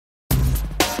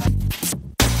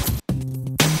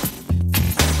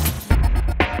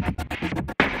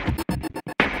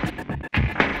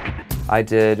I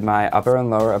did my upper and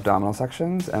lower abdominal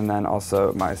sections and then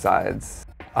also my sides.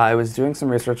 I was doing some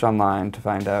research online to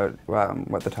find out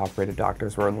what the top rated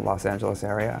doctors were in the Los Angeles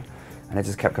area, and I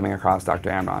just kept coming across Dr.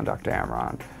 Amron, Dr.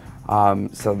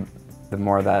 Amron. So the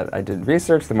more that I did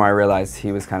research, the more I realized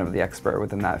he was kind of the expert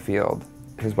within that field.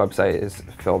 His website is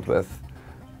filled with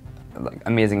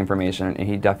amazing information, and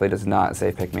he definitely does not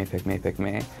say pick me, pick me, pick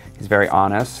me. He's very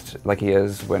honest, like he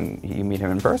is when you meet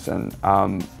him in person.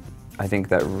 I think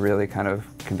that really kind of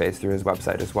conveys through his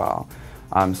website as well.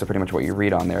 So pretty much what you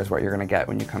read on there is what you're going to get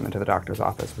when you come into the doctor's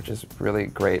office, which is really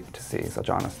great to see such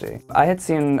honesty. I had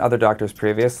seen other doctors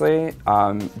previously,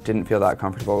 didn't feel that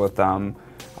comfortable with them.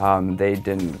 They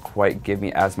didn't quite give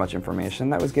me as much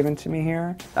information that was given to me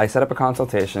here. I set up a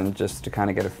consultation just to kind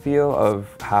of get a feel of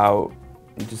how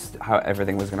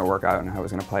everything was going to work out and how it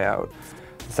was going to play out.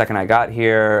 The second I got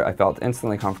here, I felt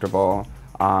instantly comfortable,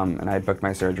 and I booked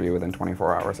my surgery within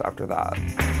 24 hours after that.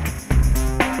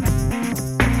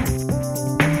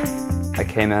 I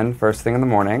came in first thing in the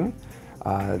morning.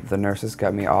 The nurses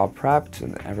got me all prepped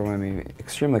and everyone made me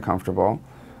extremely comfortable.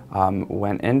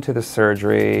 Went into the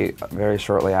surgery very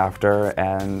shortly after,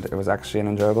 and it was actually an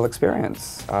enjoyable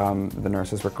experience. The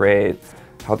nurses were great,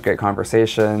 held great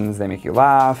conversations, they make you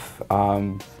laugh.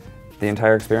 The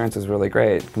entire experience was really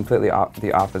great, completely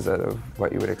the opposite of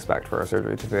what you would expect for a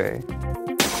surgery to be.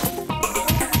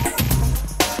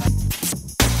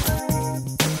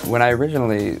 When I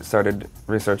originally started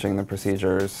researching the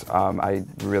procedures, I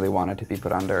really wanted to be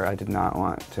put under. I did not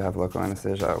want to have local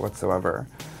anesthesia whatsoever.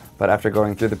 But after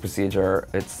going through the procedure,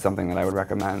 it's something that I would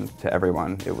recommend to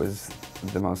everyone. It was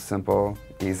the most simple,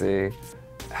 easy,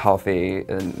 healthy,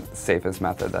 and safest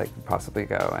method that I could possibly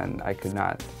go, and I could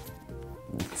not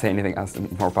say anything else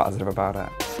more positive about it.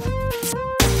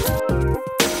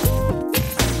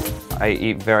 I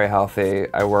eat very healthy,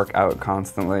 I work out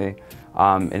constantly,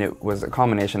 and it was a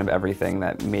culmination of everything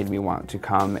that made me want to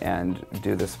come and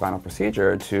do this final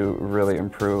procedure to really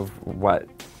improve what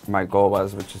my goal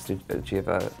was, which is to achieve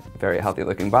a very healthy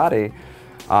looking body.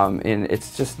 And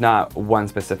it's just not one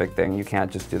specific thing. You can't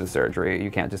just do the surgery,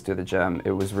 you can't just do the gym.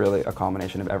 It was really a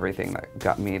culmination of everything that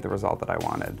got me the result that I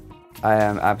wanted. I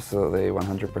am absolutely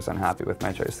 100% happy with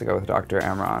my choice to go with Dr.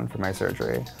 Amron for my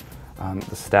surgery.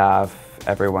 The staff,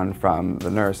 everyone from the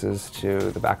nurses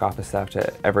to the back office staff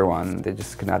to everyone, they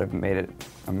just could not have made it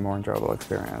a more enjoyable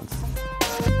experience.